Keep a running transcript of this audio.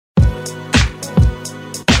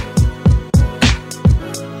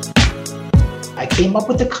came up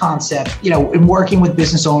with the concept, in working with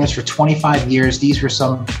business owners for 25 years, these were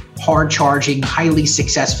some hard-charging, highly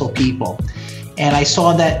successful people. And I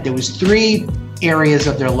saw that there was three areas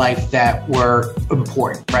of their life that were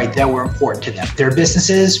important, right? That were important to them. Their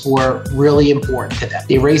businesses were really important to them.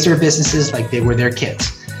 They raised their businesses like they were their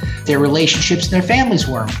kids. Their relationships and their families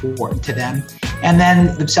were important to them. And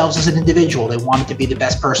then themselves as an individual, they wanted to be the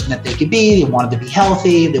best person that they could be. They wanted to be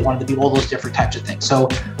healthy. They wanted to be all those different types of things. So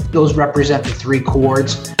those represent the three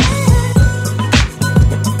chords.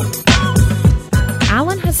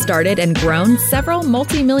 Alan has started and grown several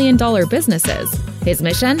multi-million-dollar businesses. His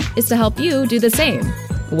mission is to help you do the same.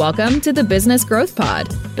 Welcome to the Business Growth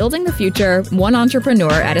Pod, building the future one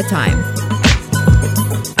entrepreneur at a time.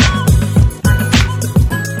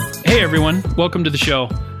 Hey everyone, welcome to the show.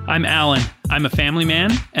 I'm Alan. I'm a family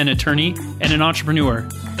man, an attorney, and an entrepreneur.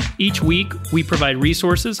 Each week, we provide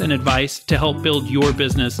resources and advice to help build your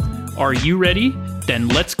business. Are you ready? Then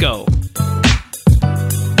let's go.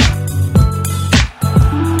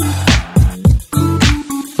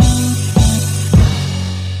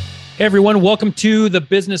 Hey everyone, welcome to the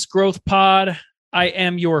Business Growth Pod. I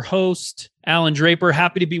am your host, Alan Draper.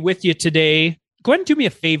 Happy to be with you today. Go ahead and do me a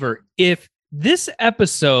favor. If this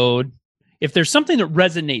episode, if there's something that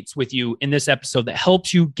resonates with you in this episode that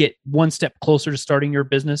helps you get one step closer to starting your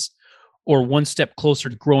business or one step closer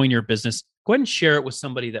to growing your business, go ahead and share it with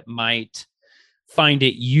somebody that might find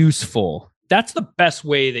it useful. That's the best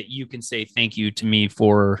way that you can say thank you to me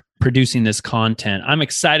for producing this content. I'm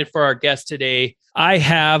excited for our guest today. I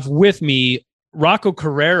have with me Rocco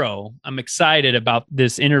Carrero. I'm excited about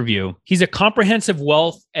this interview. He's a comprehensive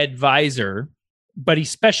wealth advisor, but he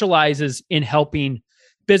specializes in helping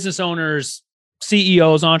business owners,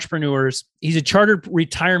 CEOs, entrepreneurs. He's a chartered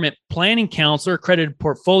retirement planning counselor, accredited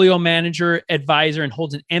portfolio manager, advisor, and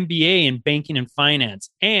holds an MBA in banking and finance.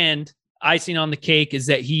 And icing on the cake is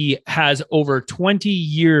that he has over 20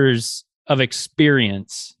 years of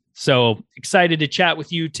experience. So excited to chat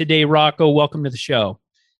with you today, Rocco. Welcome to the show.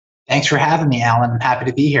 Thanks for having me, Alan. I'm happy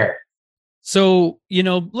to be here. So,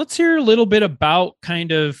 let's hear a little bit about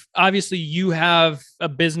obviously you have a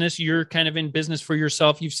business, you're kind of in business for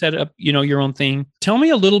yourself. You've set up, your own thing. Tell me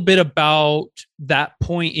a little bit about that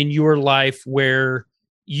point in your life where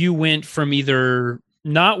you went from either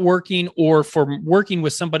not working or from working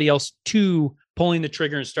with somebody else to pulling the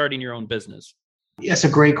trigger and starting your own business. That's a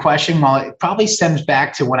great question. Well, it probably stems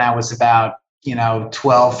back to when I was about,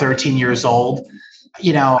 12, 13 years old.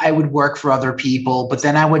 I would work for other people, but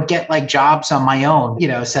then I would get jobs on my own,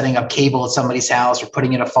 setting up cable at somebody's house or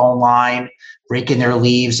putting in a phone line, raking their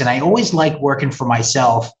leaves. And I always liked working for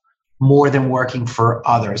myself more than working for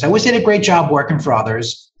others. I always did a great job working for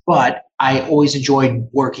others, but I always enjoyed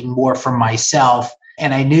working more for myself.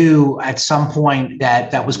 And I knew at some point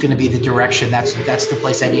that was going to be the direction. That's the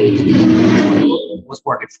place I needed to be, was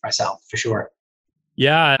working for myself for sure.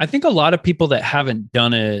 Yeah. I think a lot of people that haven't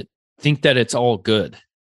done it think that it's all good.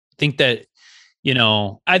 Think that,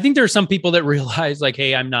 I think there are some people that realize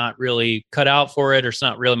hey, I'm not really cut out for it, or it's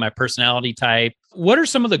not really my personality type. What are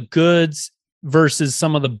some of the goods versus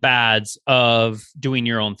some of the bads of doing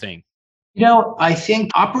your own thing? I think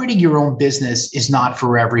operating your own business is not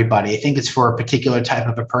for everybody. I think it's for a particular type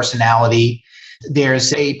of a personality.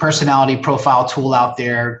 There's a personality profile tool out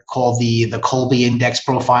there called the Colby Index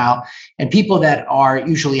profile. And people that are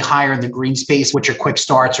usually higher in the green space, which are quick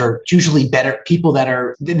starts, are usually better. People that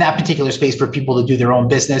are in that particular space for people to do their own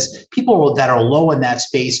business. People that are low in that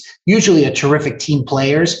space usually are terrific team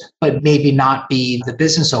players, but maybe not be the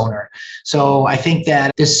business owner. So I think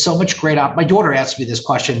that there's so much great my daughter asked me this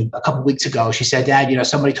question a couple of weeks ago. She said, Dad,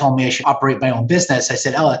 somebody told me I should operate my own business. I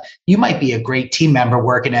said, Ella, you might be a great team member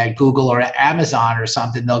working at Google or at Amazon or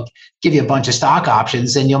something. They'll give you a bunch of stock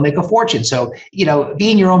options and you'll make a fortune. So,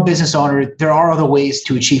 being your own business owner, there are other ways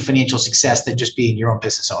to achieve financial success than just being your own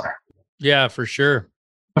business owner. Yeah, for sure.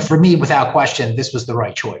 But for me, without question, this was the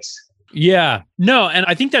right choice. Yeah, no. And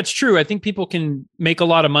I think that's true. I think people can make a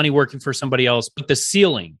lot of money working for somebody else, but the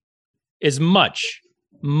ceiling is much,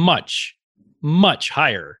 much, much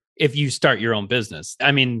higher if you start your own business.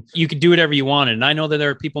 I mean, you could do whatever you want. And I know that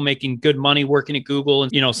there are people making good money working at Google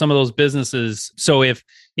and, some of those businesses. So if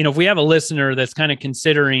we have a listener that's kind of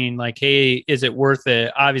considering hey, is it worth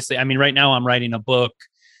it? Obviously, right now I'm writing a book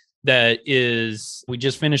we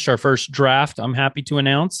just finished our first draft, I'm happy to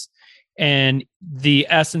announce. And the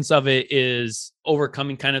essence of it is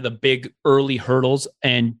overcoming kind of the big early hurdles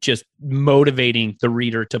and just motivating the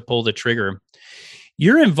reader to pull the trigger.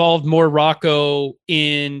 You're involved more, Rocco,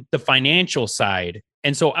 in the financial side.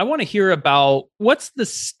 And so I want to hear about what's the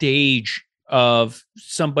stage of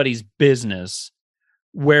somebody's business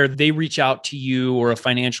where they reach out to you or a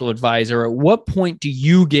financial advisor? At what point do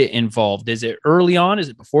you get involved? Is it early on? Is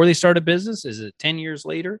it before they start a business? Is it 10 years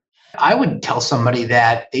later? I would tell somebody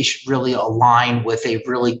that they should really align with a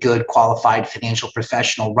really good qualified financial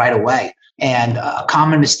professional right away. And a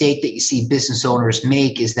common mistake that you see business owners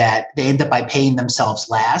make is that they end up by paying themselves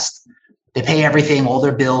last. They pay everything, all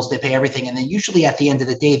their bills, they pay everything. And then usually at the end of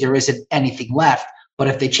the day, there isn't anything left. But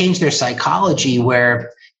if they change their psychology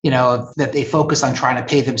where, that they focus on trying to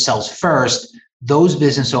pay themselves first, those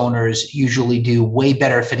business owners usually do way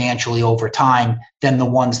better financially over time than the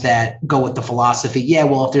ones that go with the philosophy,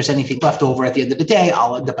 if there's anything left over at the end of the day,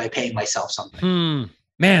 I'll end up by paying myself something.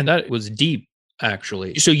 Man, that was deep,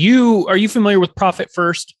 actually. So are you familiar with Profit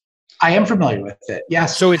First? I am familiar with it.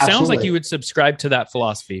 Yes. So it sounds like you would subscribe to that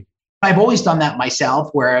philosophy. I've always done that myself,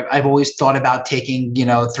 where I've always thought about taking,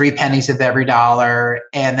 3 pennies of every dollar.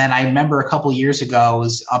 And then I remember a couple of years ago, I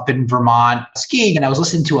was up in Vermont skiing and I was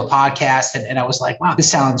listening to a podcast and I was like, wow, this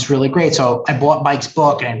sounds really great. So I bought Mike's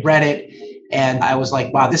book and I read it. And I was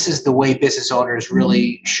like, wow, this is the way business owners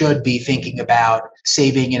really should be thinking about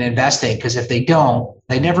saving and investing. Because if they don't,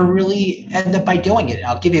 they never really end up by doing it. And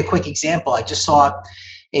I'll give you a quick example. I just saw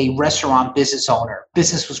a restaurant business owner.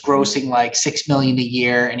 Business was grossing like $6 million a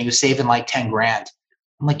year and he was saving like 10 grand.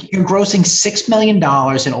 I'm like, you're grossing $6 million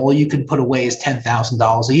and all you can put away is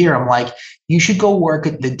 $10,000 a year. I'm like, you should go work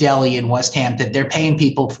at the deli in West Hampton. They're paying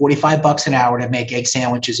people $45 an hour to make egg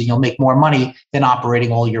sandwiches and you'll make more money than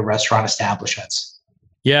operating all your restaurant establishments.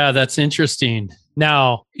 Yeah, that's interesting.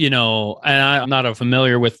 Now, and I'm not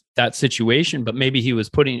familiar with that situation, but maybe he was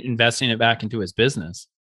investing it back into his business.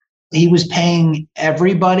 He was paying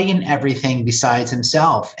everybody and everything besides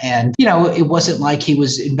himself. And, it wasn't like he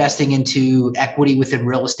was investing into equity within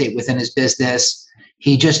real estate within his business.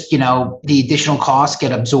 He just, the additional costs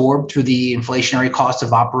get absorbed through the inflationary cost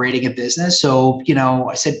of operating a business. So,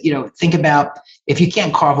 I said, think about if you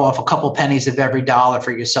can't carve off a couple pennies of every dollar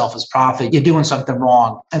for yourself as profit, you're doing something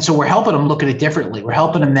wrong. And so we're helping him look at it differently. We're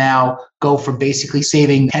helping him now go from basically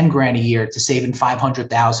saving 10 grand a year to saving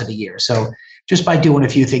 500,000 a year. So just by doing a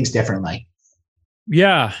few things differently.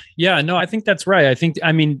 Yeah. No, I think that's right.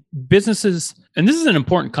 Businesses, and this is an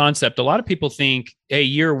important concept. A lot of people think, hey,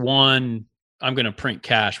 year one, I'm going to print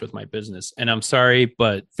cash with my business. And I'm sorry,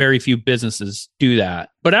 but very few businesses do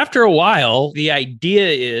that. But after a while, the idea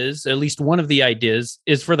is, at least one of the ideas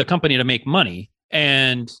is for the company to make money.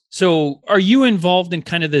 And so are you involved in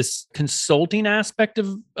kind of this consulting aspect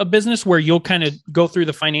of a business where you'll kind of go through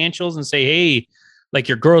the financials and say, hey, like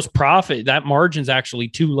your gross profit, that margin's actually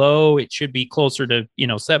too low. It should be closer to,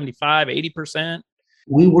 75, 80%.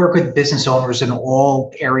 We work with business owners in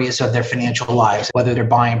all areas of their financial lives, whether they're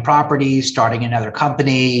buying properties, starting another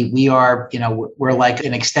company. We are, we're like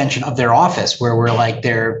an extension of their office where we're like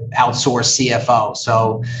their outsourced CFO.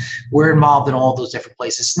 So we're involved in all those different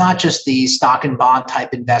places. It's not just the stock and bond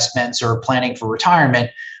type investments or planning for retirement.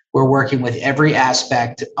 We're working with every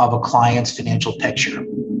aspect of a client's financial picture.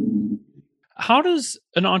 How does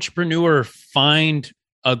an entrepreneur find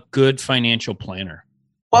a good financial planner?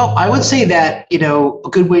 Well, I would say that, a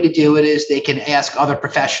good way to do it is they can ask other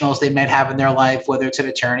professionals they might have in their life, whether it's an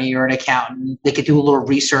attorney or an accountant. They could do a little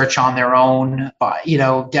research on their own,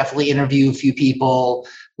 definitely interview a few people,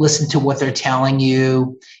 listen to what they're telling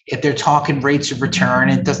you. If they're talking rates of return,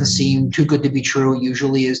 it doesn't seem too good to be true. It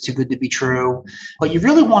usually is too good to be true. But you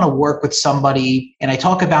really want to work with somebody, and I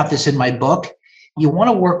talk about this in my book. You want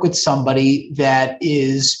to work with somebody that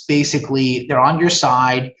is basically, they're on your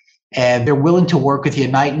side and they're willing to work with you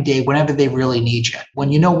night and day whenever they really need you.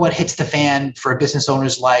 When you know what hits the fan for a business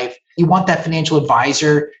owner's life, you want that financial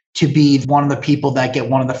advisor to be one of the people that get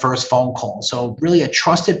one of the first phone calls. So really a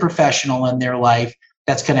trusted professional in their life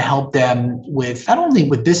that's going to help them with not only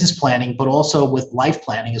with business planning, but also with life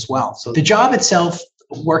planning as well. So the job itself,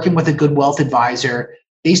 working with a good wealth advisor,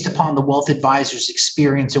 based upon the wealth advisor's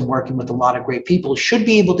experience in working with a lot of great people, should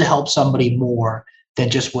be able to help somebody more than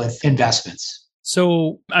just with investments.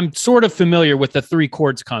 So I'm sort of familiar with the 3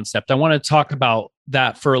 chords concept. I want to talk about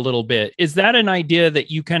that for a little bit. Is that an idea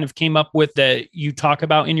that you kind of came up with that you talk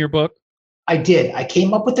about in your book? I did. I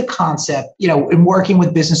came up with the concept, in working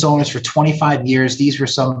with business owners for 25 years, these were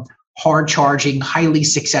some hard charging, highly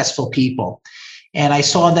successful people. And I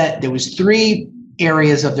saw that there was 3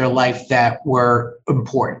 areas of their life that were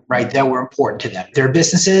important, right? That were important to them. Their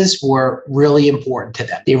businesses were really important to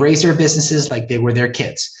them. They raised their businesses like they were their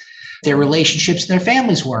kids. Their relationships and their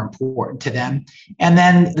families were important to them. And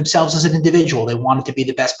then themselves as an individual, they wanted to be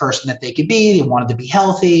the best person that they could be. They wanted to be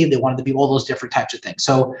healthy. They wanted to be all those different types of things.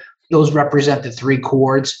 So those represent the 3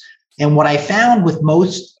 chords. And what I found with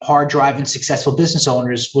most hard driving successful business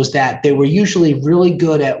owners was that they were usually really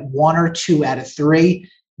good at one or two out of three.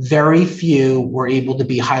 Very few were able to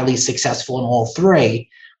be highly successful in all three.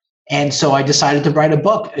 And so I decided to write a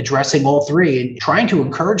book addressing all three and trying to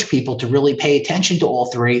encourage people to really pay attention to all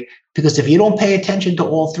three. Because if you don't pay attention to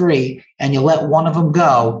all three and you let one of them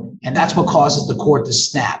go, and that's what causes the cord to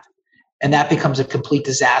snap. And that becomes a complete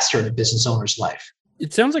disaster in a business owner's life.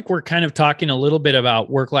 It sounds like we're kind of talking a little bit about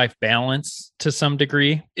work-life balance to some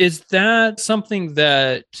degree. Is that something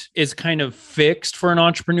that is kind of fixed for an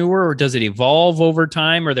entrepreneur, or does it evolve over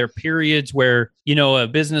time? Are there periods where, a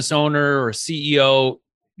business owner or a CEO,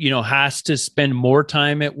 has to spend more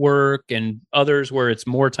time at work and others where it's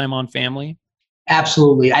more time on family?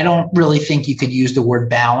 Absolutely. I don't really think you could use the word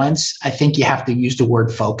balance. I think you have to use the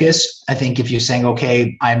word focus. I think if you're saying,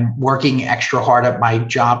 okay, I'm working extra hard at my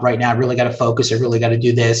job right now, I really got to focus. I really got to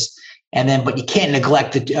do this. But you can't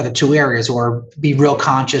neglect the other two areas or be real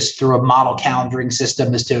conscious through a model calendaring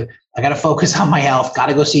system as to, I got to focus on my health, got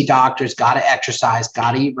to go see doctors, got to exercise,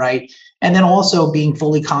 got to eat right. And then also being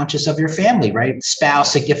fully conscious of your family, right?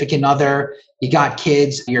 Spouse, significant other, you got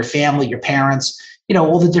kids, your family, your parents,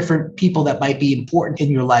 all the different people that might be important in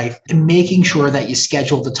your life, and making sure that you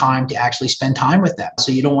schedule the time to actually spend time with them.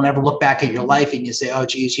 So you don't want to ever look back at your life and you say, oh,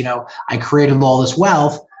 geez, I created all this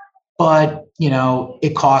wealth, but,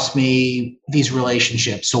 it cost me these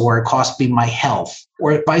relationships, or it cost me my health,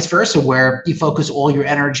 or vice versa, where you focus all your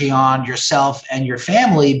energy on yourself and your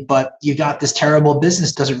family, but you got this terrible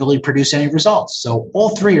business, doesn't really produce any results. So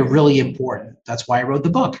all three are really important. That's why I wrote the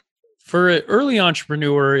book. For an early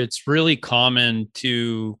entrepreneur, it's really common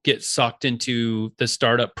to get sucked into the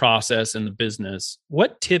startup process and the business.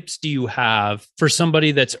 What tips do you have for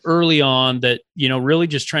somebody that's early on that, really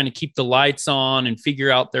just trying to keep the lights on and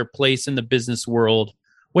figure out their place in the business world?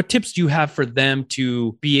 What tips do you have for them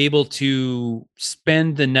to be able to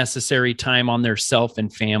spend the necessary time on their self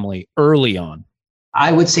and family early on?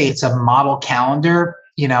 I would say it's a model calendar.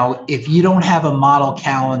 If you don't have a model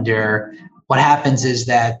calendar, what happens is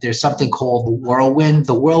that there's something called the whirlwind.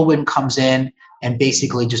 The whirlwind comes in and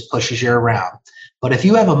basically just pushes you around. But if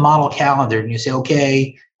you have a model calendar and you say,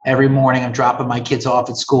 okay, every morning I'm dropping my kids off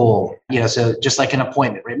at school, so just like an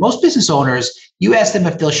appointment, right? Most business owners, you ask them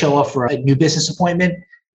if they'll show up for a new business appointment.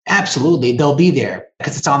 Absolutely, they'll be there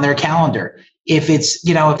because it's on their calendar. If it's,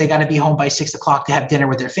 if they got to be home by 6:00 to have dinner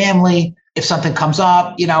with their family, if something comes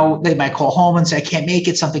up, they might call home and say, I can't make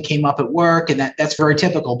it. Something came up at work. And that's very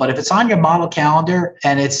typical. But if it's on your model calendar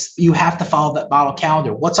and you have to follow that model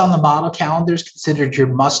calendar, what's on the model calendar is considered your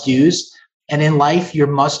must-dos. And in life, your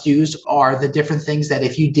must-dos are the different things that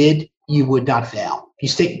if you did, you would not fail.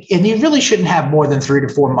 And you really shouldn't have more than 3 to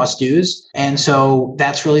 4 must-dos. And so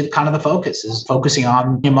that's really kind of the focus, is focusing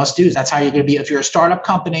on your must-dos. That's how you're going to be. If you're a startup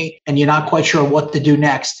company and you're not quite sure what to do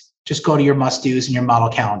next, just go to your must-dos and your model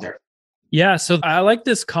calendar. Yeah. So I like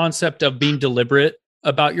this concept of being deliberate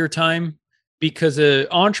about your time, because an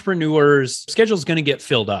entrepreneur's schedule is going to get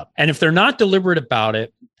filled up. And if they're not deliberate about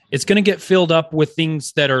it, it's going to get filled up with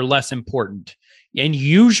things that are less important. And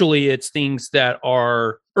usually it's things that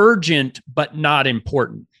are urgent, but not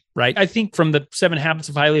important, right? I think from the 7 Habits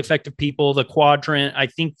of Highly Effective People, the quadrant, I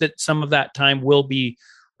think that some of that time will be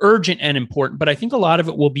urgent and important, but I think a lot of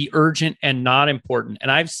it will be urgent and not important. And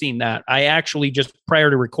I've seen that. I actually, just prior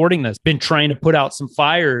to recording this, been trying to put out some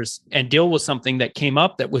fires and deal with something that came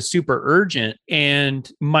up that was super urgent,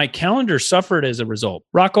 and my calendar suffered as a result.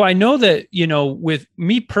 Rocco, I know that, with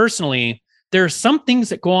me personally, there are some things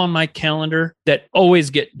that go on my calendar that always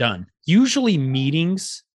get done. Usually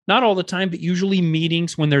meetings, not all the time, but usually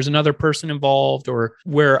meetings when there's another person involved, or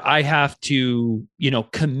where I have to,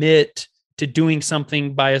 commit to doing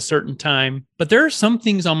something by a certain time. But there are some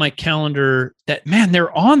things on my calendar that, man,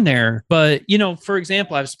 they're on there. But, for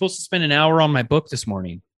example, I was supposed to spend an hour on my book this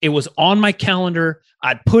morning. It was on my calendar.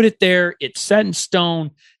 I put it there. It's set in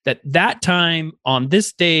stone that time on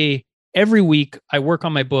this day, every week, I work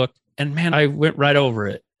on my book. And man, I went right over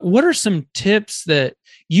it. What are some tips that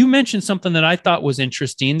you mentioned? Something that I thought was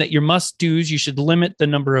interesting, that your must-dos, you should limit the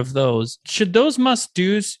number of those. Should those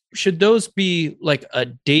must-dos, should those be like a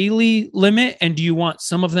daily limit? And do you want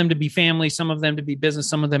some of them to be family, some of them to be business,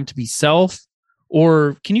 some of them to be self?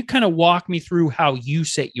 Or can you kind of walk me through how you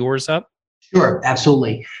set yours up? Sure,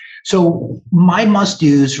 absolutely. So my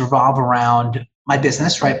must-dos revolve around my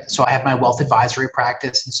business, right? So I have my wealth advisory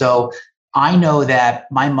practice. And so I know that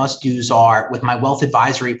my must-dos are, with my wealth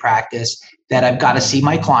advisory practice, that I've got to see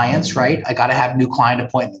my clients, right? I got to have new client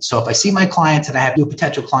appointments. So if I see my clients and I have new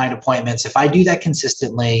potential client appointments, if I do that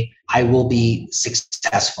consistently, I will be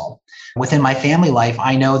successful. Within my family life,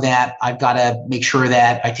 I know that I've got to make sure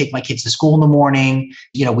that I take my kids to school in the morning.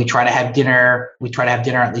 We try to have dinner. We try to have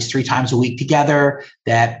dinner at least 3 times a week together.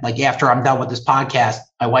 That like after I'm done with this podcast,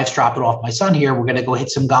 my wife's dropping off my son here. We're going to go hit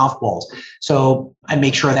some golf balls. So I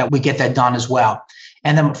make sure that we get that done as well.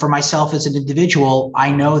 And then for myself as an individual,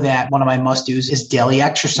 I know that one of my must-dos is daily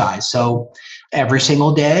exercise. So every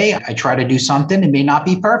single day, I try to do something. It may not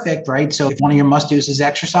be perfect, right? So if one of your must-dos is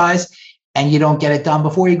exercise and you don't get it done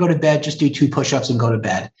before you go to bed, just do 2 push-ups and go to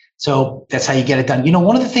bed. So that's how you get it done.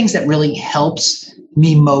 One of the things that really helps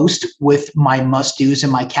me most with my must-dos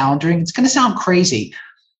and my calendaring, it's going to sound crazy,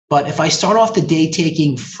 but if I start off the day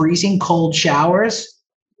taking freezing cold showers,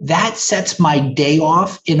 that sets my day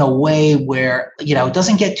off in a way where, it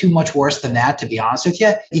doesn't get too much worse than that, to be honest with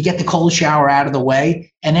you. You get the cold shower out of the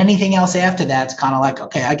way, and anything else after that's kind of like,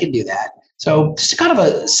 okay, I can do that. So just kind of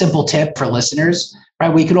a simple tip for listeners,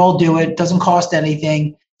 right? We could all do it. Doesn't cost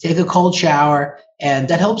anything. Take a cold shower, and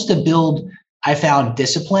that helps to build, I found,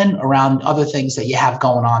 discipline around other things that you have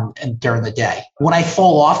going on during the day. When I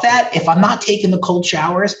fall off that, if I'm not taking the cold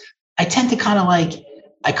showers, I tend to kind of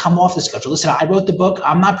I come off the schedule. Listen, I wrote the book.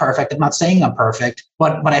 I'm not perfect. I'm not saying I'm perfect,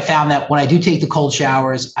 but I found that when I do take the cold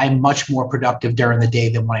showers, I'm much more productive during the day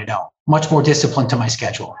than when I don't. Much more disciplined to my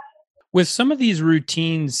schedule. With some of these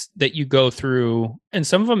routines that you go through, and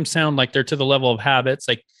some of them sound like they're to the level of habits,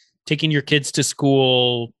 like taking your kids to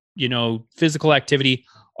school, physical activity.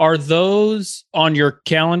 Are those on your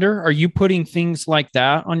calendar? Are you putting things like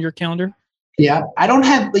that on your calendar? Yeah, I don't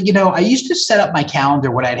have, I used to set up my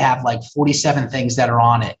calendar when I'd have like 47 things that are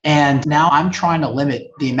on it. And now I'm trying to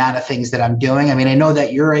limit the amount of things that I'm doing. I mean, I know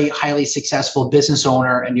that you're a highly successful business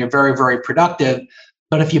owner and you're very, very productive.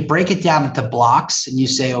 But if you break it down into blocks and you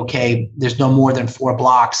say, okay, there's no more than 4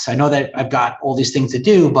 blocks. I know that I've got all these things to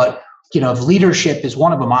do, but if leadership is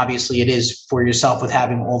one of them, obviously it is for yourself with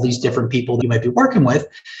having all these different people that you might be working with.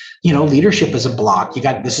 Leadership is a block.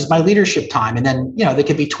 This is my leadership time. And then, there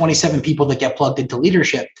could be 27 people that get plugged into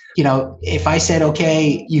leadership. If I said,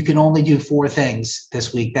 okay, you can only do 4 things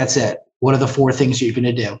this week, that's it. What are the 4 things you're going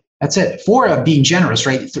to do? That's it. 4 being generous,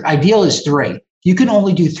 right? Ideal is 3. You can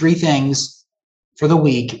only do 3 things for the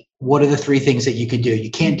week. What are the 3 things that you could do?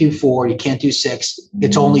 You can't do 4. You can't do 6.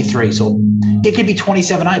 It's only 3. So it could be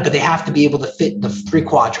 27, but they have to be able to fit the 3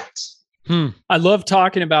 quadrants. I love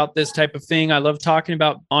talking about this type of thing. I love talking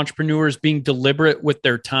about entrepreneurs being deliberate with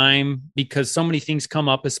their time because so many things come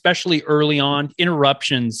up, especially early on.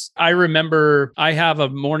 Interruptions. I remember I have a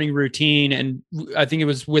morning routine, and I think it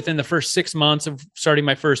was within the first 6 months of starting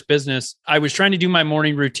my first business. I was trying to do my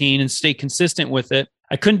morning routine and stay consistent with it.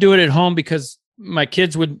 I couldn't do it at home because my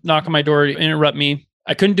kids would knock on my door to interrupt me.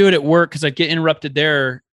 I couldn't do it at work because I'd get interrupted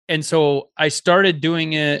there. And so I started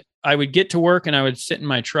doing it. I would get to work and I would sit in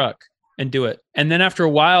my truck and do it. And then after a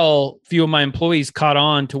while, a few of my employees caught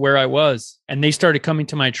on to where I was and they started coming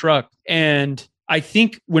to my truck. And I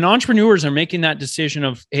think when entrepreneurs are making that decision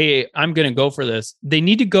of, hey, I'm going to go for this, they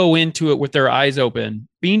need to go into it with their eyes open,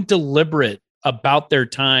 being deliberate about their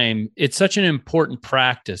time. It's such an important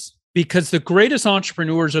practice because the greatest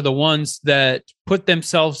entrepreneurs are the ones that put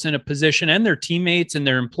themselves in a position, and their teammates and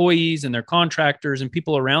their employees and their contractors and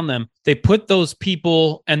people around them, they put those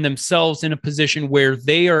people and themselves in a position where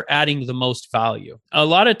they are adding the most value. A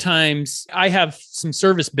lot of times I have some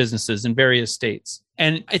service businesses in various states,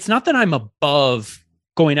 and it's not that I'm above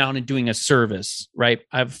going out and doing a service, right?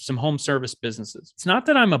 I have some home service businesses. It's not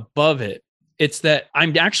that I'm above it. It's that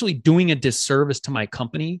I'm actually doing a disservice to my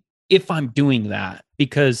company if I'm doing that,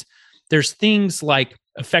 because there's things like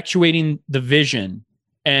effectuating the vision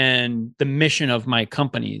and the mission of my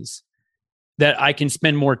companies that I can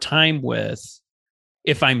spend more time with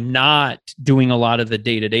if I'm not doing a lot of the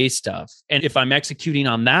day-to-day stuff. And if I'm executing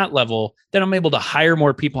on that level, then I'm able to hire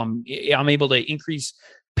more people. I'm able to increase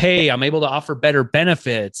pay. I'm able to offer better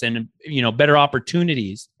benefits and, better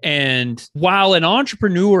opportunities. And while an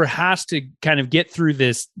entrepreneur has to kind of get through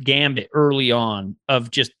this gambit early on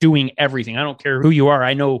of just doing everything, I don't care who you are.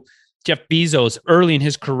 I know Jeff Bezos, early in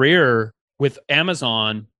his career with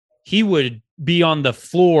Amazon, he would be on the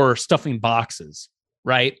floor stuffing boxes,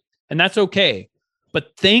 right? And that's okay.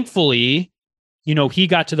 But thankfully, he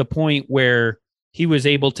got to the point where he was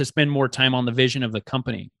able to spend more time on the vision of the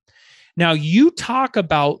company. Now, you talk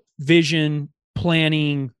about vision,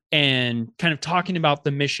 planning, and kind of talking about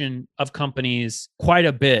the mission of companies quite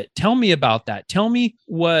a bit. Tell me about that. Tell me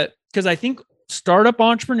because I think startup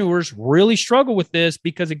entrepreneurs really struggle with this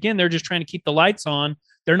because, again, they're just trying to keep the lights on.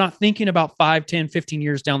 They're not thinking about 5, 10, 15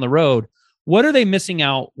 years down the road. What are they missing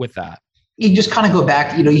out with that? You just kind of go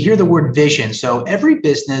back, you hear the word vision. So every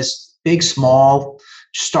business, big, small,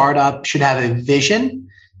 startup, should have a vision,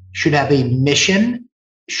 should have a mission,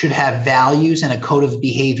 should have values and a code of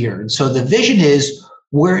behavior. And so the vision is,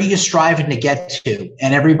 where are you striving to get to?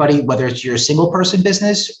 And everybody, whether it's your single person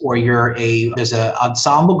business or there's an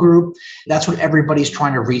ensemble group, that's what everybody's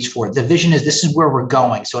trying to reach for. The vision is, this is where we're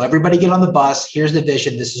going. So everybody get on the bus. Here's the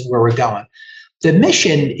vision. This is where we're going. The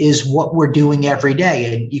mission is what we're doing every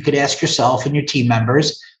day. And you could ask yourself and your team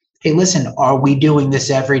members, hey, listen, are we doing this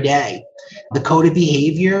every day? The code of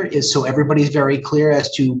behavior is so everybody's very clear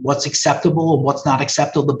as to what's acceptable and what's not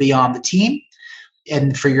acceptable to be on the team.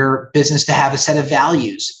 And for your business to have a set of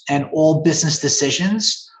values. And all business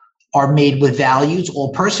decisions are made with values.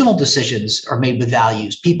 All personal decisions are made with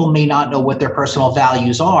values. People may not know what their personal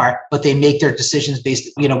values are, but they make their decisions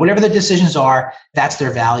based, whatever the decisions are, that's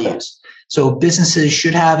their values. So businesses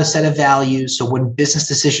should have a set of values. So when business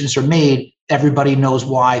decisions are made, everybody knows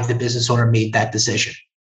why the business owner made that decision.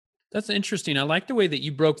 That's interesting. I like the way that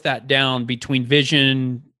you broke that down between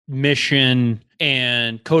vision, mission,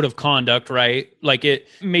 and code of conduct, right? Like, it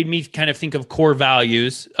made me kind of think of core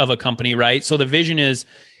values of a company, right? So the vision is,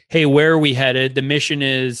 hey, where are we headed? The mission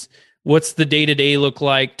is, what's the day-to-day look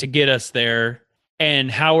like to get us there? And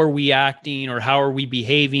how are we acting, or how are we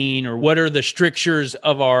behaving, or what are the strictures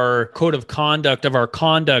of our code of conduct, of our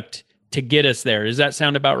conduct to get us there? Does that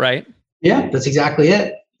sound about right? Yeah, that's exactly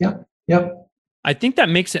it. Yep. I think that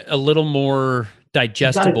makes it a little more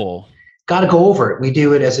digestible. Got to go over it. We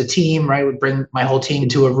do it as a team, right? We bring my whole team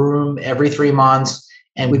into a room every 3 months.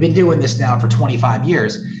 And we've been doing this now for 25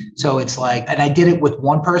 years. So it's like, and I did it with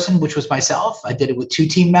one person, which was myself. I did it with 2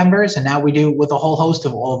 team members. And now we do it with a whole host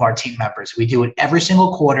of all of our team members. We do it every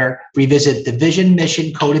single quarter, revisit the vision,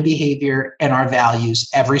 mission, code of behavior, and our values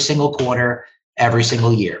every single quarter, every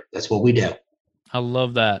single year. That's what we do. I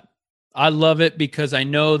love that. I love it because I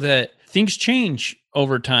know that things change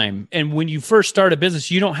over time. And when you first start a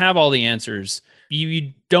business, you don't have all the answers.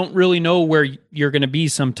 You don't really know where you're going to be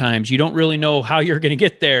sometimes. You don't really know how you're going to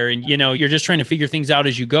get there. And, you're just trying to figure things out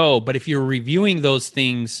as you go. But if you're reviewing those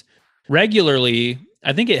things regularly,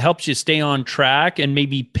 I think it helps you stay on track and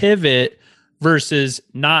maybe pivot versus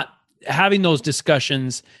not having those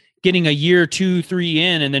discussions, getting a year, 2, 3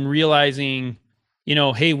 in, and then realizing,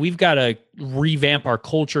 hey, we've got to revamp our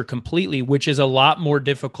culture completely, which is a lot more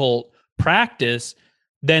difficult practice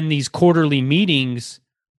than these quarterly meetings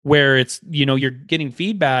where it's, you're getting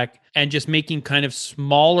feedback and just making kind of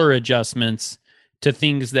smaller adjustments to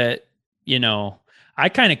things that, I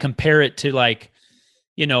kind of compare it to like,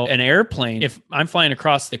 an airplane. If I'm flying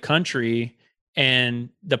across the country and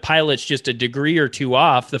the pilot's just a degree or 2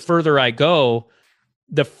 off, the further I go,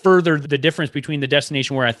 the further the difference between the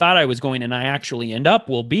destination where I thought I was going and I actually end up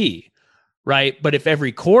will be, right? But if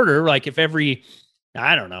every quarter, like if every,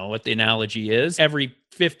 I don't know what the analogy is, every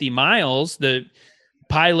 50 miles, the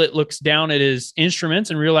pilot looks down at his instruments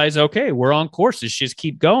and realizes, okay, we're on course. Let's just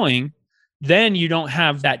keep going. Then you don't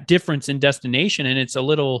have that difference in destination. And it's a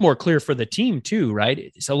little more clear for the team too, right?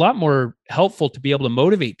 It's a lot more helpful to be able to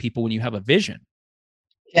motivate people when you have a vision.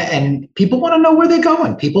 Yeah, and people want to know where they're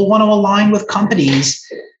going. People want to align with companies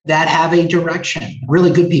that have a direction, really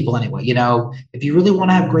good people anyway. If you really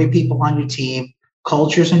want to have great people on your team,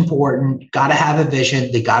 culture is important. Got to have a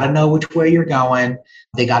vision. They got to know which way you're going.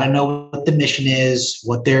 They got to know what the mission is,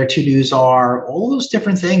 what their to-dos are. All those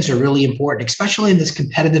different things are really important, especially in this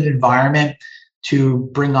competitive environment, to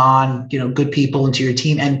bring on, good people into your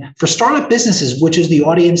team. And for startup businesses, which is the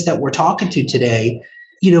audience that we're talking to today,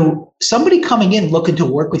 somebody coming in looking to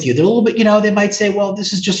work with you, they're a little bit, they might say, well,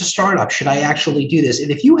 this is just a startup. Should I actually do this?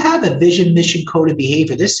 And if you have a vision, mission, code of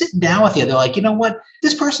behavior, they're sitting down with you. They're like, you know what?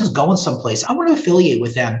 This person's going someplace. I want to affiliate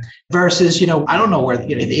with them versus, I don't know where,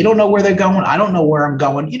 they don't know where they're going. I don't know where I'm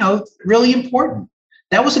going, really important.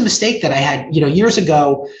 That was a mistake that I had, years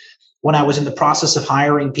ago when I was in the process of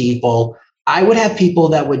hiring people. I would have people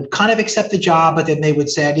that would kind of accept the job, but then they would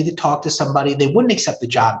say, I need to talk to somebody. They wouldn't accept the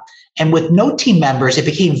job. And with no team members, it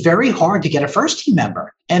became very hard to get a first team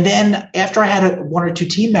member. And then after I had 1 or 2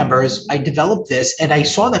 team members, I developed this and I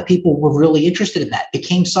saw that people were really interested in that. It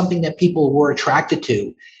became something that people were attracted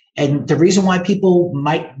to. And the reason why people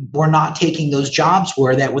were not taking those jobs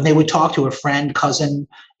were that when they would talk to a friend, cousin,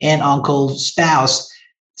 aunt, uncle, spouse,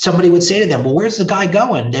 somebody would say to them, well, where's the guy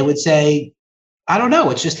going? They would say, I don't know.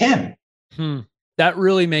 It's just him. That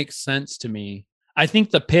really makes sense to me. I think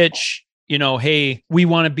the pitch, hey, we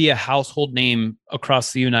want to be a household name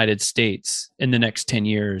across the United States in the next 10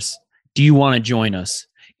 years. Do you want to join us?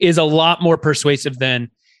 Is a lot more persuasive than,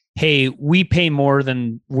 hey, we pay more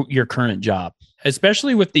than your current job.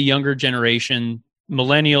 especially with the younger generation,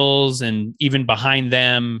 millennials, and even behind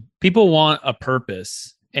them, people want a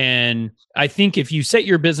purpose. And I think if you set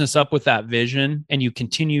your business up with that vision and you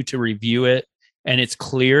continue to review it and it's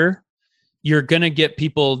clear, you're going to get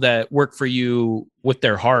people that work for you with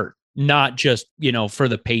their heart, not just, for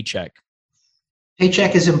the paycheck.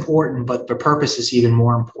 Paycheck is important, but the purpose is even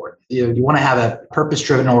more important. You want to have a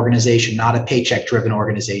purpose-driven organization, not a paycheck-driven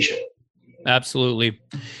organization. Absolutely.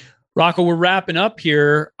 Rocco, we're wrapping up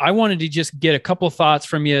here. I wanted to just get a couple of thoughts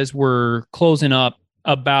from you as we're closing up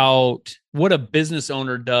about what a business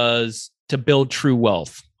owner does to build true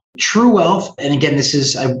wealth. True wealth, and again,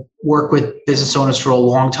 I work with business owners for a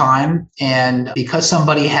long time, and because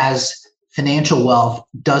somebody has financial wealth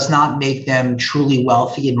does not make them truly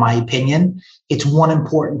wealthy, in my opinion. It's one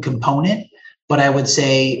important component, but I would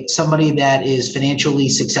say somebody that is financially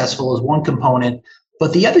successful is one component.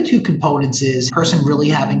 But the other two components is a person really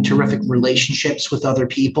having terrific relationships with other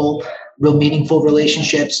people, real meaningful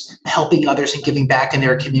relationships, helping others and giving back in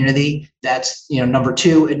their community. That's, number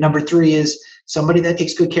two. And number three is somebody that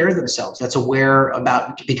takes good care of themselves, that's aware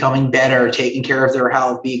about becoming better, taking care of their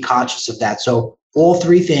health, being conscious of that. So all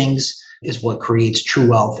three things is what creates true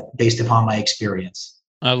wealth based upon my experience.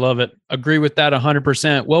 I love it. Agree with that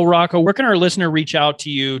 100%. Well, Rocco, where can our listener reach out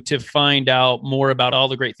to you to find out more about all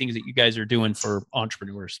the great things that you guys are doing for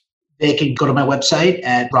entrepreneurs? They can go to my website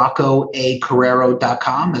at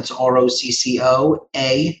roccoacarrero.com. That's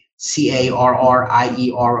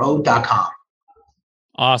ROCCOACARRIERO.com.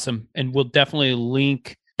 Awesome. And we'll definitely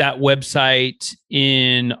link that website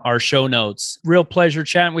in our show notes. Real pleasure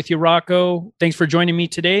chatting with you, Rocco. Thanks for joining me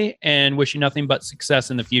today and wish you nothing but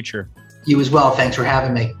success in the future. You as well. Thanks for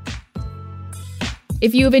having me.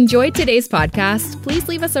 If you have enjoyed today's podcast, please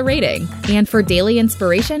leave us a rating. And for daily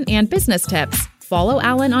inspiration and business tips, follow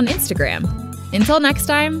Alan on Instagram. Until next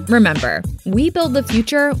time, remember, we build the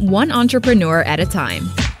future one entrepreneur at a time.